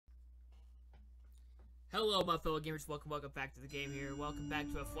Hello, my fellow gamers. Welcome back to the game here. Welcome back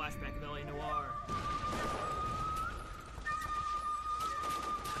to a flashback of LA Noire.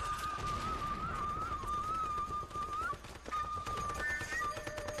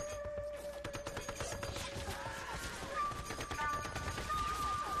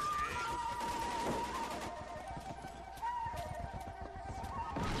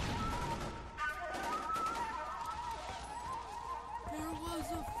 There was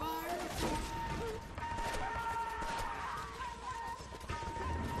a fire.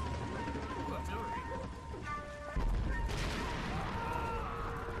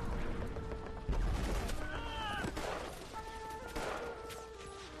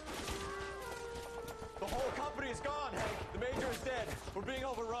 The whole company is gone, Hank. The major is dead. We're being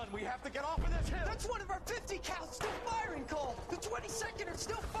overrun. We have to get off of this hill. That's one of our 50 cal still firing, Cole. The 22nd are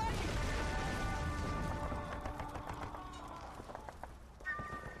still fighting.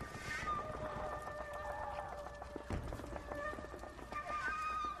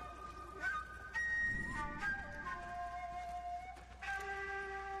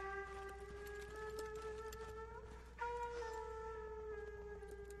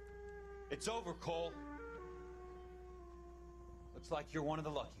 It's over, Cole. Looks like you're one of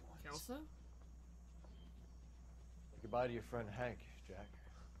the lucky ones. Kelso? Say goodbye to your friend Hank, Jack.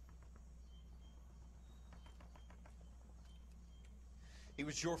 He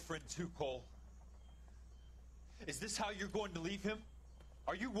was your friend too, Cole. Is this how you're going to leave him?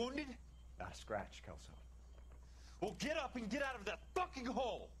 Are you wounded? Not a scratch, Kelso. Well, get up and get out of that fucking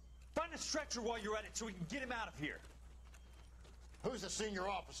hole. Find a stretcher while you're at it so we can get him out of here. Who's the senior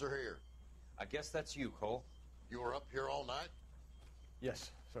officer here? I guess that's you, Cole. You were up here all night? Yes,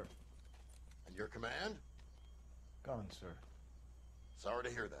 sir. And your command? Gone, sir. Sorry to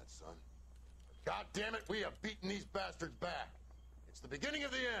hear that, son. But God damn it, we have beaten these bastards back. It's the beginning of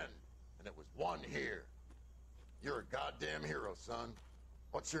the end, and it was won here. You're a goddamn hero, son.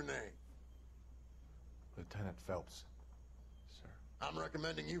 What's your name? Lieutenant Phelps, sir. I'm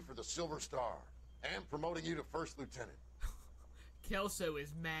recommending you for the Silver Star, and promoting you to First Lieutenant. Kelso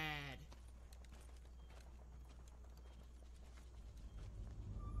is mad.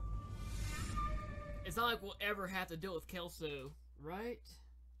 It's not like we'll ever have to deal with Kelso, right?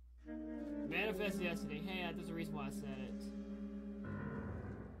 Manifest Destiny. Hey, there's a reason why I said it.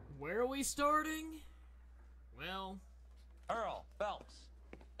 Where are we starting? Well... Earl Phelps.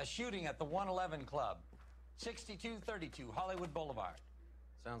 A shooting at the 111 Club. 6232 Hollywood Boulevard.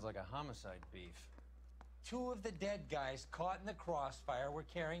 Sounds like a homicide beef. Two of the dead guys caught in the crossfire were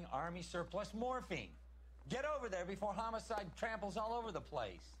carrying Army surplus morphine. Get over there before homicide tramples all over the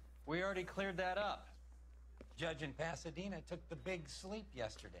place. We already cleared that up. Judge in Pasadena took the big sleep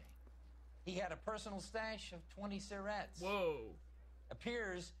yesterday. He had a personal stash of 20 cigarettes. Whoa.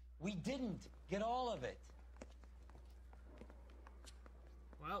 Appears we didn't get all of it.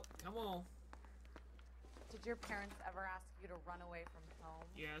 Well, come on. Did your parents ever ask you to run away from home?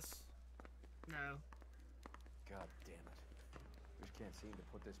 Yes. No. God damn it. We just can't seem to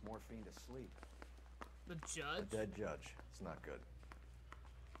put this morphine to sleep. The judge? A dead judge. It's not good.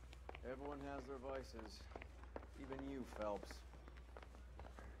 Everyone has their vices. Even you, Phelps.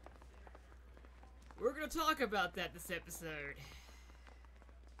 We're gonna talk about that this episode.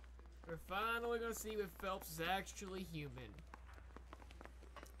 We're finally gonna see if Phelps is actually human.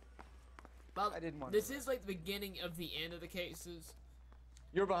 But I didn't want this to is like the beginning of the end of the cases.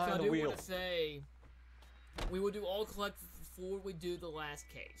 You're behind So I the do wheel. want to say, we will do all collective before we do the last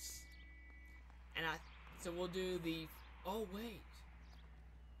case. And so we'll do the, oh wait.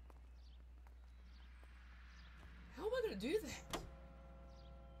 How am I going to do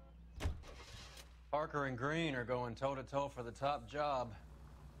that? Parker and Green are going toe-to-toe for the top job.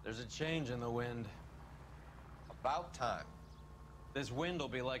 There's a change in the wind. About time. This wind will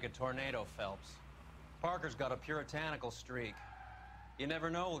be like a tornado, Phelps. Parker's got a puritanical streak. You never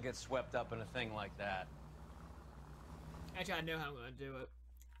know we'll get swept up in a thing like that. Actually, I know how I'm going to do it.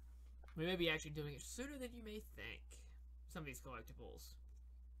 We may be actually doing it sooner than you may think. Some of these collectibles.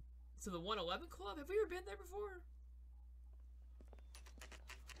 So the 111 Club, have we ever been there before?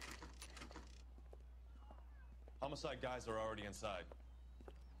 Homicide guys are already inside.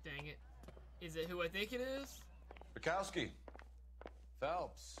 Dang it. Is it who I think it is? Bukowski,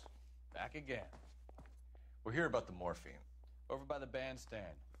 Phelps, back again. we're here about the morphine. Over by the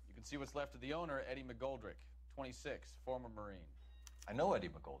bandstand. You can see what's left of the owner, Eddie McGoldrick, 26, former Marine. I know Eddie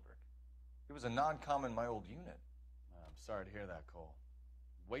McGoldrick. He was a non-com in my old unit. I'm sorry to hear that, Cole.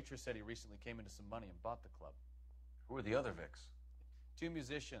 Waitress said he recently came into some money and bought the club. Who are the other Vics? Two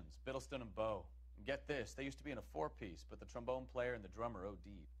musicians, Biddleston and Bow. And get this, they used to be in a four-piece, but the trombone player and the drummer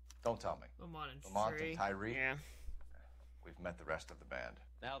OD'd. Don't tell me. Lamont and Tyree? Yeah. We've met the rest of the band.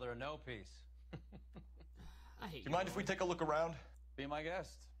 Now they're a no piece. I hate Do you mind if we take a look around? Be my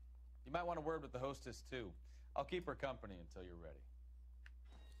guest. You might want a word with the hostess, too. I'll keep her company until you're ready.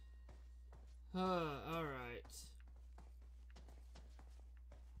 Alright.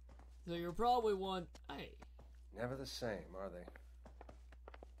 So you're probably one... Hey. Never the same, are they?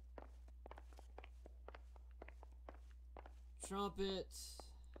 Trumpet.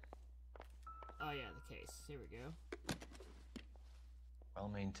 Oh yeah, the case. Here we go. Well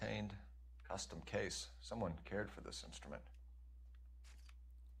maintained, custom case. Someone cared for this instrument.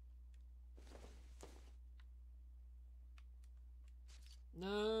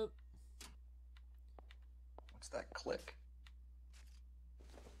 Nope. What's that click?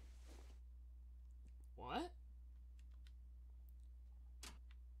 What?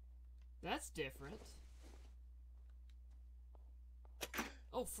 That's different.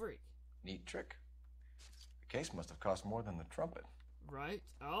 Oh, freak. Neat trick. The case must have cost more than the trumpet. Right.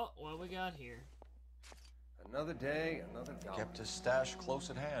 Oh, what we got here? Another day, another dollar. Kept his stash close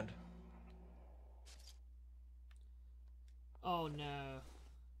at hand. Oh, no.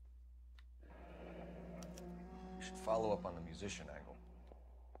 We should follow up on the musician angle.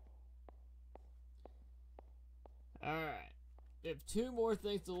 Alright. We have two more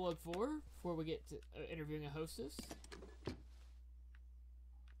things to look for before we get to interviewing a hostess. Let's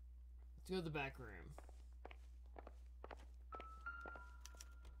go to the back room.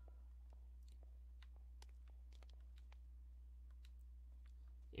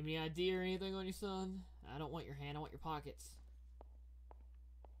 You have any idea or anything on your son? I don't want your hand, I want your pockets.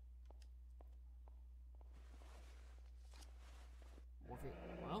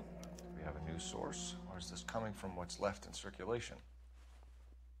 Well, Do we have a new source, or is this coming from what's left in circulation?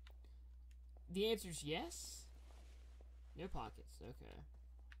 the answer's yes. No pockets, okay.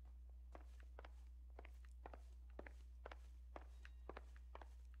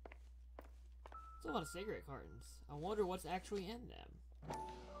 It's a lot of cigarette cartons. I wonder what's actually in them.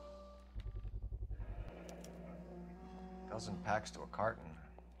 Dozen packs to a carton.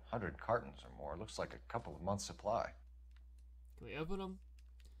 100 cartons or more. Looks like a couple of months' supply. Can we open them?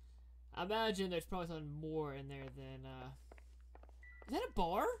 I imagine there's probably something more in there than, Is that a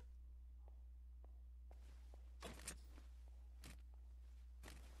bar?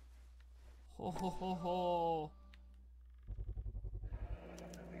 Ho ho ho ho.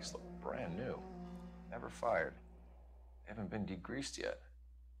 These look brand new. Never fired. They haven't been degreased yet.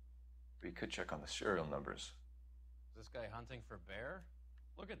 We could check on the serial numbers. Is this guy hunting for bear?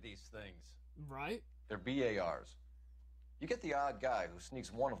 Look at these things. Right? They're BARs. You get the odd guy who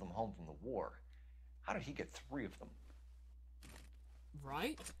sneaks one of them home from the war. How did he get 3 of them?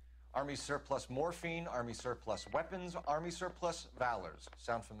 Right? Army surplus morphine, Army surplus weapons, Army surplus valors.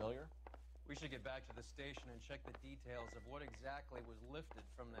 Sound familiar? We should get back to the station and check the details of what exactly was lifted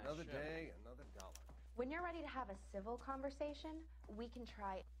from that Another ship. day, another dollar. When you're ready to have a civil conversation, we can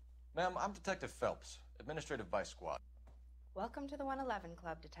try. Ma'am, I'm Detective Phelps, Administrative Vice Squad. Welcome to the 111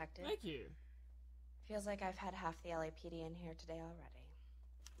 Club, Detective. Thank you. Feels like I've had half the LAPD in here today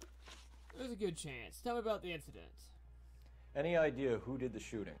already. There's a good chance. Tell me about the incident. Any idea who did the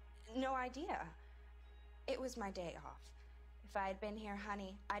shooting? No idea. It was my day off. If I had been here,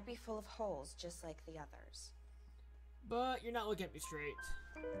 honey, I'd be full of holes just like the others. But you're not looking at me straight.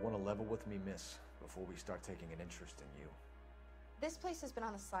 You want to level with me, miss, before we start taking an interest in you. This place has been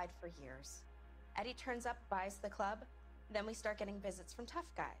on the slide for years. Eddie turns up, buys the club, then we start getting visits from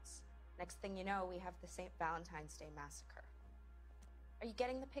tough guys. Next thing you know, we have the St. Valentine's Day massacre. Are you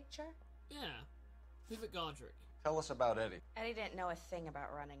getting the picture? Yeah. Who's at Godric? Tell us about Eddie. Eddie didn't know a thing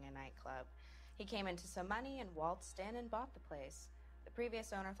about running a nightclub. He came into some money and waltzed in and bought the place. The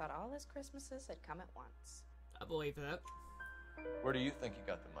previous owner thought all his Christmases had come at once. I believe that. Where do you think he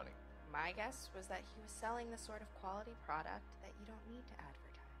got the money? My guess was that he was selling the sort of quality product that you don't need to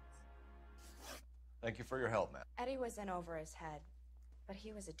advertise. Thank you for your help, Matt. Eddie was in over his head, but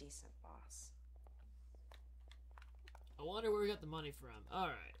he was a decent boss. I wonder where we got the money from.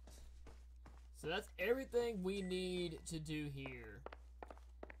 Alright. So that's everything we need to do here.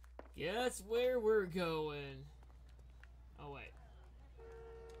 Guess where we're going. Oh, wait.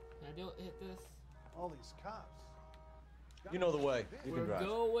 Can I hit this? All these cops. You know the way. You can We're drive.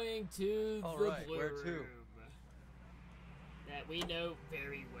 going to the right, blue where room. to? That we know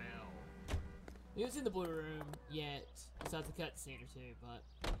very well. We haven't seen the blue room yet, besides a cutscene or two,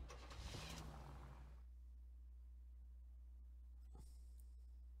 but...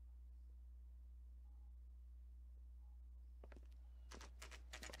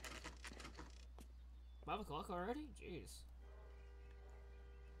 $5 o'clock already? Jeez.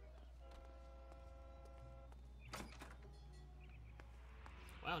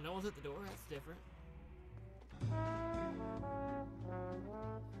 Wow, no one's at the door. That's different.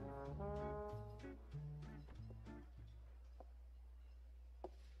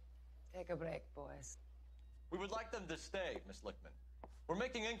 Take a break, boys. We would like them to stay, Miss Lickman. We're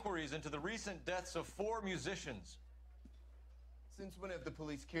making inquiries into the recent deaths of 4 musicians. Since when have the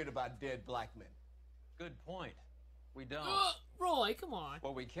police cared about dead black men? Good point. We don't. Roy, come on.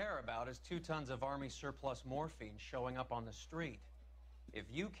 What we care about is 2 tons of Army surplus morphine showing up on the street. If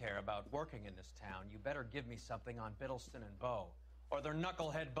you care about working in this town, you better give me something on Biddleston and Bow, or their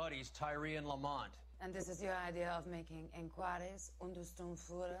knucklehead buddies Tyree and Lamont. And this is your idea of making inquiries,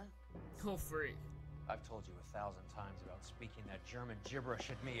 Untersturmführer? Go free. I've told you 1,000 times about speaking that German gibberish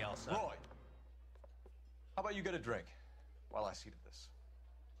at me, Elsa. Roy, how about you get a drink while I see to this?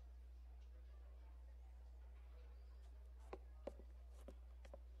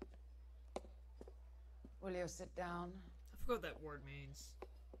 Will you sit down? I forgot what that word means.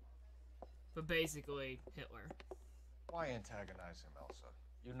 But basically, Hitler. Why antagonize him, Elsa?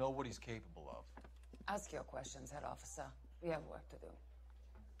 You know what he's capable of. Ask your questions, head officer. We have work to do.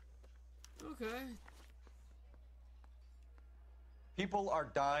 Okay. People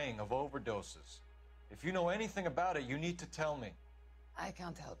are dying of overdoses. If you know anything about it, you need to tell me. I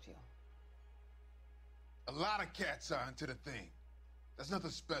can't help you. A lot of cats are into the thing. There's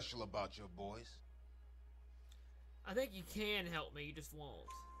nothing special about your boys. I think you can help me, you just won't.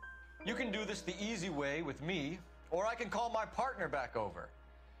 You can do this the easy way with me, or I can call my partner back over.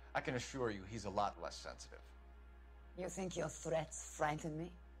 I can assure you he's a lot less sensitive. You think your threats frighten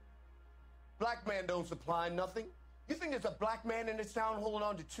me? Black man don't supply nothing. You think there's a black man in this town holding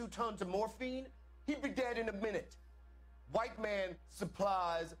on to 2 tons of morphine? He'd be dead in a minute. White man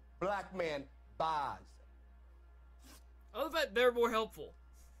supplies, black man buys. I bet they're more helpful.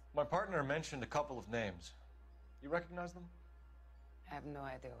 My partner mentioned a couple of names. You recognize them? I have no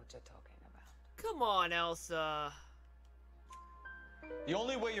idea what you're talking about. Come on, Elsa. The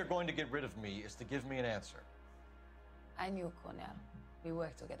only way you're going to get rid of me is to give me an answer. I knew Cornell. We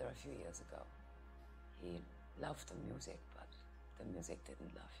worked together a few years ago. He loved the music, but the music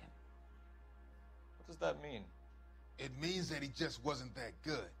didn't love him. What does that mean? It means that he just wasn't that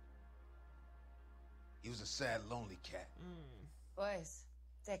good. He was a sad, lonely cat. Boys,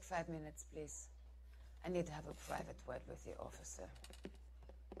 take 5 minutes, please. I need to have a private word with the officer.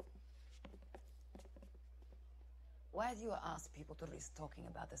 Why do you ask people to risk talking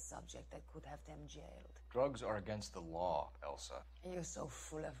about a subject that could have them jailed? Drugs are against the law, Elsa. You're so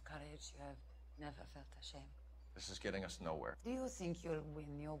full of courage, you have never felt ashamed. This is getting us nowhere. Do you think you'll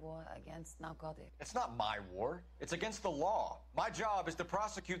win your war against narcotics? It's not my war. It's against the law. My job is to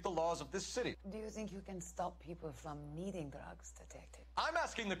prosecute the laws of this city. Do you think you can stop people from needing drugs, Detective? I'm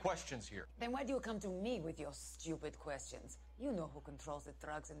asking the questions here. Then why do you come to me with your stupid questions? You know who controls the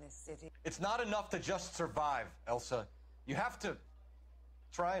drugs in this city. It's not enough to just survive, Elsa. You have to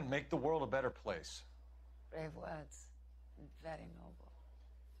try and make the world a better place. Brave words, and very noble.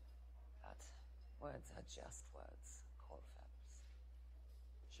 But words are just words, Colfax.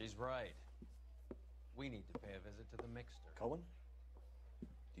 She's right. We need to pay a visit to the mixer. Cohen?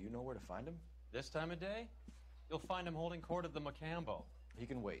 Do you know where to find him? This time of day, you'll find him holding court at the Macambo. He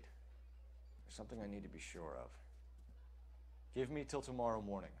can wait. There's something I need to be sure of. Give me till tomorrow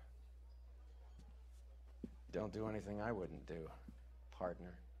morning. Don't do anything I wouldn't do,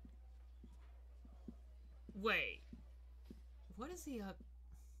 partner. Wait. What is he up?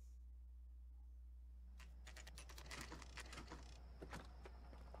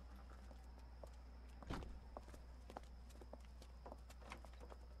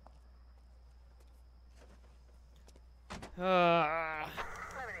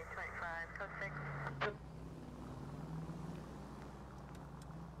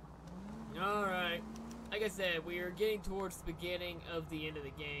 Alright. Like I said, we are getting towards the beginning of the end of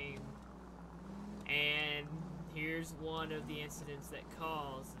the game. And here's one of the incidents that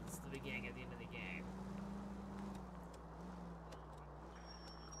caused the beginning of the end of the game.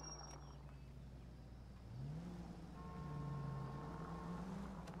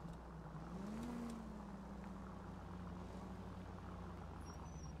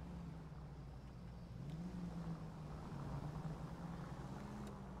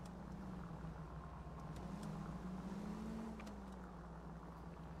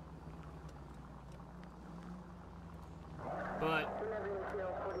 But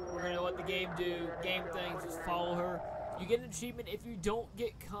we're gonna let the game do game things, just follow her. You get an achievement if you don't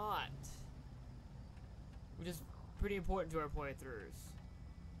get caught, which is pretty important to our playthroughs.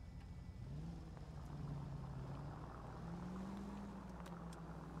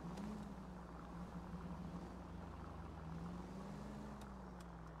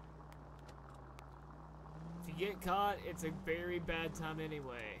 get caught, it's a very bad time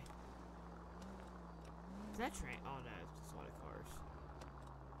anyway. Is that train? Oh no, it's just a lot of cars.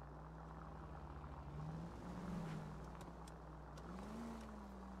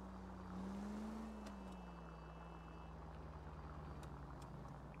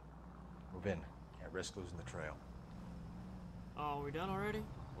 Move in. Can't risk losing the trail. Oh, we're done already?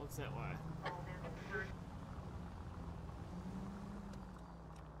 Looks that way.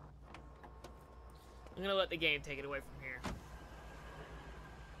 I'm gonna let the game take it away from here.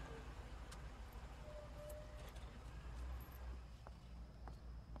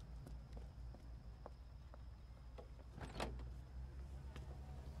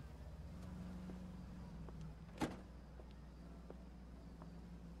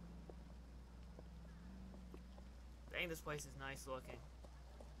 Dang, this place is nice looking.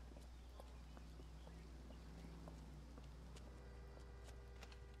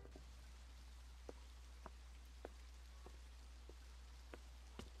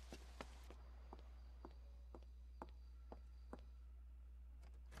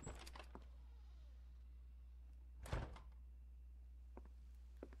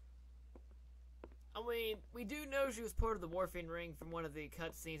 I mean, we do know she was part of the morphine ring from one of the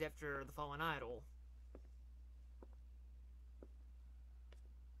cutscenes after the Fallen Idol.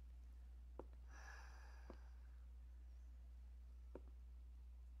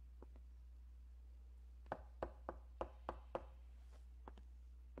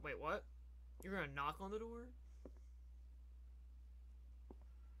 Wait, what? You're gonna knock on the door?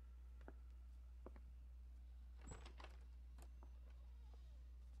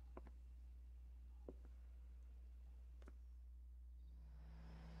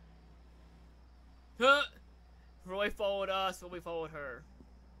 Huh! Roy followed us, but we followed her.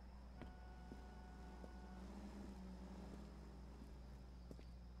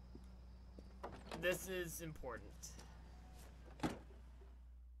 This is important.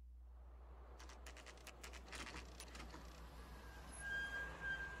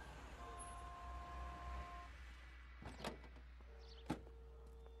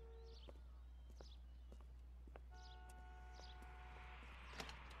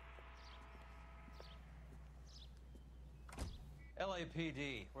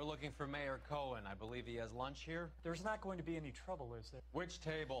 LAPD, we're looking for Mayor Cohen. I believe he has lunch here. There's not going to be any trouble, is there? Which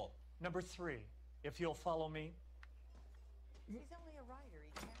table? Number 3, if you'll follow me. He's only a writer.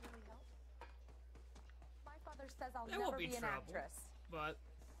 He can't really help. My father says I'll There never won't be be an trouble, actress. but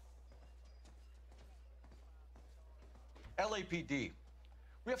LAPD,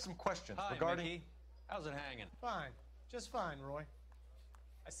 we have some questions Hi, regarding... Mickey. How's it hanging? Fine. Just fine, Roy.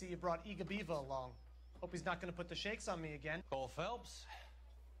 I see you brought Iga Beaver along. Hope he's not going to put the shakes on me again. Cole Phelps,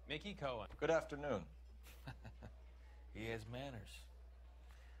 Mickey Cohen. Good afternoon. He has manners.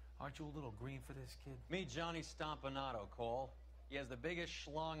 Aren't you a little green for this kid? Meet Johnny Stompanato, Cole. He has the biggest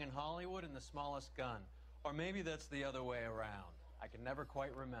schlong in Hollywood and the smallest gun. Or maybe that's the other way around. I can never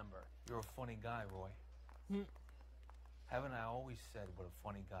quite remember. You're a funny guy, Roy. Haven't I always said what a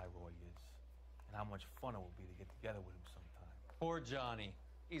funny guy Roy is? And how much fun it will be to get together with him sometime. Poor Johnny.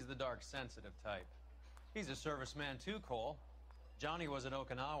 He's the dark, sensitive type. He's a serviceman too, Cole. Johnny was in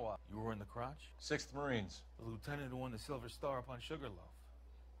Okinawa. You were in the crotch? 6th Marines. The lieutenant who won the Silver Star up on Sugarloaf.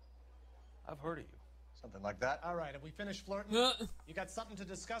 I've heard of you. Something like that. All right, have we finished flirting? You got something to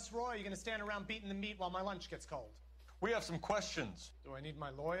discuss, Roy, or are you going to stand around beating the meat while my lunch gets cold? We have some questions. Do I need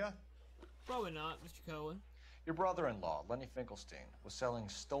my lawyer? probably not, Mr. Cohen. Your brother-in-law, Lenny Finkelstein, was selling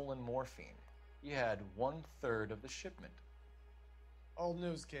stolen morphine. He had 1/3 of the shipment. Old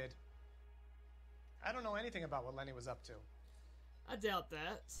news, kid. I don't know anything about what Lenny was up to. I doubt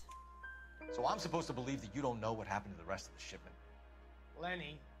that. So I'm supposed to believe that you don't know what happened to the rest of the shipment?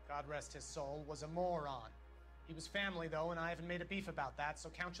 Lenny, God rest his soul, was a moron. He was family, though, and I haven't made a beef about that, so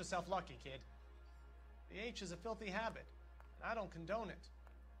count yourself lucky, kid. The H is a filthy habit, and I don't condone it.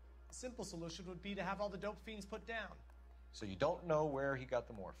 The simple solution would be to have all the dope fiends put down. So you don't know where he got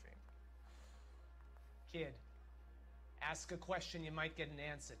the morphine? Kid, ask a question you might get an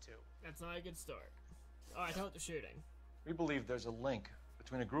answer to. That's not a good start. Alright, how about the shooting? We believe there's a link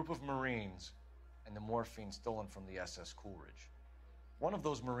between a group of Marines and the morphine stolen from the SS Coolidge. One of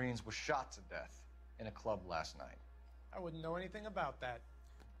those Marines was shot to death in a club last night. I wouldn't know anything about that.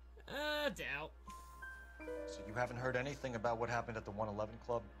 Doubt. So you haven't heard anything about what happened at the 111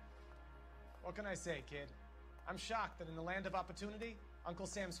 Club? What can I say, kid? I'm shocked that in the land of opportunity, Uncle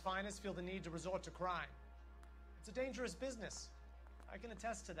Sam's finest feel the need to resort to crime. It's a dangerous business. I can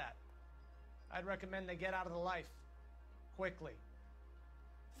attest to that. I'd recommend they get out of the life. Quickly.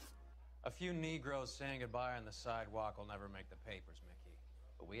 A few Negroes saying goodbye on the sidewalk will never make the papers, Mickey.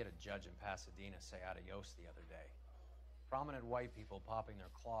 But we had a judge in Pasadena say adios the other day. Prominent white people popping their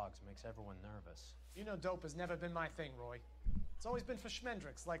clogs makes everyone nervous. You know dope has never been my thing, Roy. It's always been for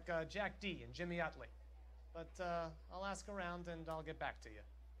schmendricks like Jack D and Jimmy Utley. But I'll ask around and I'll get back to you.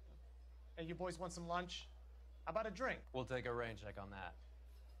 Hey, you boys want some lunch? How about a drink? We'll take a rain check on that.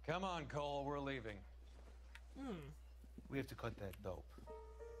 Come on, Cole, we're leaving. We have to cut that dope.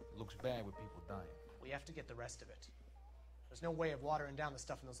 It looks bad with people dying. We have to get the rest of it. There's no way of watering down the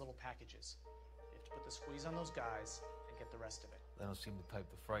stuff in those little packages. You have to put the squeeze on those guys and get the rest of it. They don't seem the type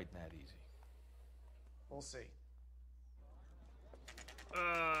to frighten that easy. We'll see.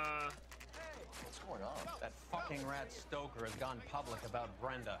 What's going on? That fucking rat Stoker has gone public about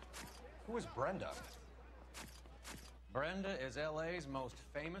Brenda. Who is Brenda? Brenda is LA's most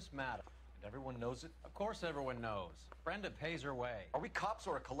famous madam. And everyone knows it? Of course everyone knows. Brenda pays her way. Are we cops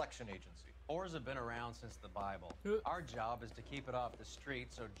or a collection agency? Whores have been around since the Bible. Our job is to keep it off the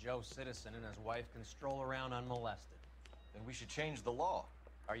street so Joe Citizen and his wife can stroll around unmolested. Then we should change the law.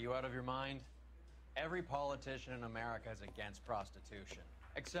 Are you out of your mind? Every politician in America is against prostitution,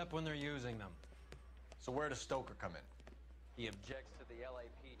 except when they're using them. So where does Stoker come in? He objects to the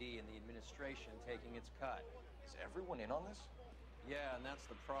LAPD and the administration taking its cut. Is everyone in on this? Yeah, and that's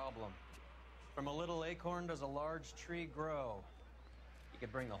the problem. From a little acorn does a large tree grow. He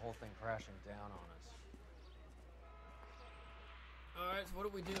could bring the whole thing crashing down on us. Alright, so what are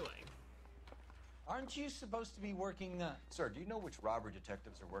we doing? Aren't you supposed to be working the... Sir, do you know which robbery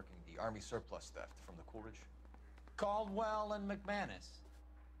detectives are working the Army surplus theft from the Coolidge? Caldwell and McManus.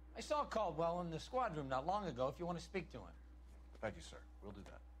 I saw Caldwell in the squad room not long ago if you want to speak to him. Thank you, sir. We'll do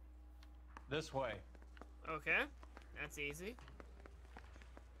that. This way. Okay, that's easy.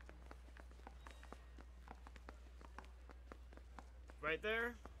 Right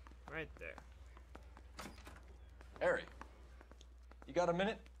there? Right there. Harry, you got a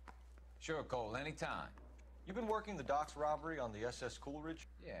minute? Sure, Cole, anytime. You've been working the docks robbery on the SS Coolidge?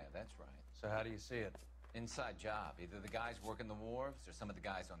 Yeah, that's right. So how do you see it? Inside job. Either the guys working the wharves or some of the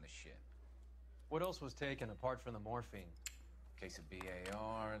guys on the ship. What else was taken apart from the morphine? Case of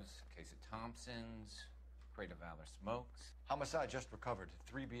BARs, case of Thompsons, crate of Valor smokes. Homicide just recovered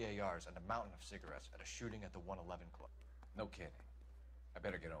 3 BARs and a mountain of cigarettes at a shooting at the 111 Club. No kidding. I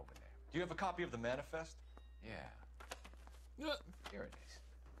better get over there. Do you have a copy of the manifest? Yeah. Here it is.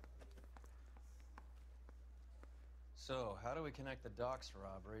 So, how do we connect the docks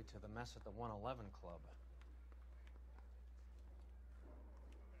robbery to the mess at the 111 Club?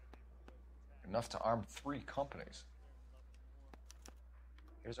 Enough to arm 3 companies.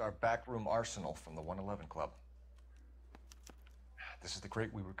 Here's our backroom arsenal from the 111 Club. This is the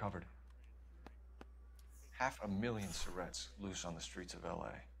crate we recovered. 500,000 cigarettes loose on the streets of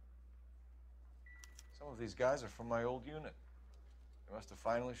LA. Some of these guys are from my old unit. They must have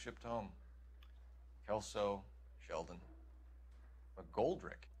finally shipped home. Kelso, Sheldon,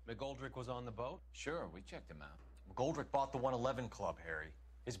 McGoldrick. McGoldrick was on the boat? Sure, we checked him out. McGoldrick bought the 111 Club, Harry.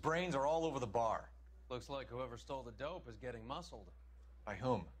 His brains are all over the bar. Looks like whoever stole the dope is getting muscled. By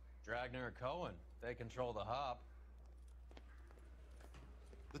whom? Dragner or Cohen. They control the hop.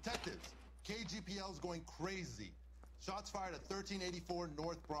 Detectives, KGPL's going crazy. Shots fired at 1384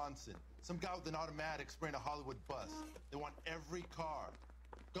 North Bronson. Some guy with an automatic spraying a Hollywood bus. They want every car.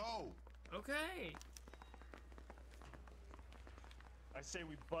 Go! Okay. I say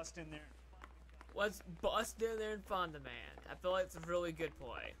we bust in there. Let's bust in there and find the man. I feel like it's a really good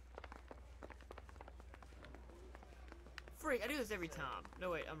play. Freak, I do this every time.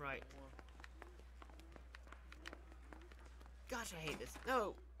 No, wait, I'm right. Gosh, I hate this.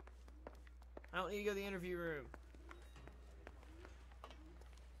 No! I don't need to go to the interview room.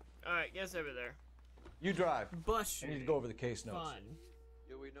 Alright, guess over there. You drive. Bus I need to go over the case notes. Fun.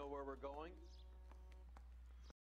 Do we know where we're going?